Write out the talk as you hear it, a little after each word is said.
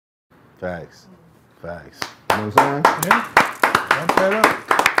Facts. Facts. You know what I'm saying? Yeah.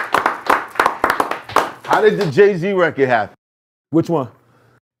 How did the Jay-Z record happen? Which one?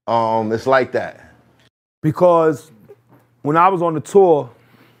 It's like that. Because when I was on the tour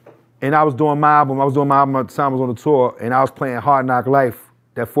and I was doing my album at the time I was on the tour, and I was playing Hard Knock Life,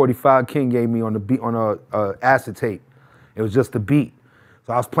 that 45 King gave me on the beat, on a acetate. It was just the beat.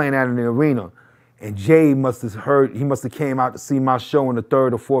 So I was playing that in the arena. And Jay must have came out to see my show in the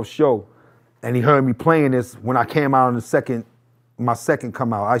third or fourth show. And he heard me playing this when I came out on my second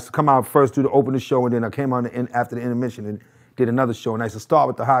come out. I used to come out first to open the show, and then I came out after the intermission and did another show. And I used to start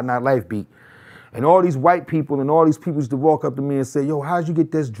with the Hard Knock Life beat. And all these white people and all these people used to walk up to me and say, yo, how'd you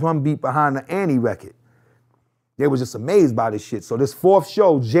get this drum beat behind the Annie record? They was just amazed by this shit. So this fourth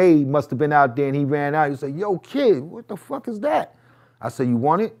show, Jay must have been out there, and he ran out. He said, yo, kid, what the fuck is that? I said, you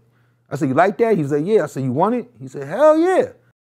want it? I said, you like that? He said, yeah. I said, you want it? He said, hell yeah.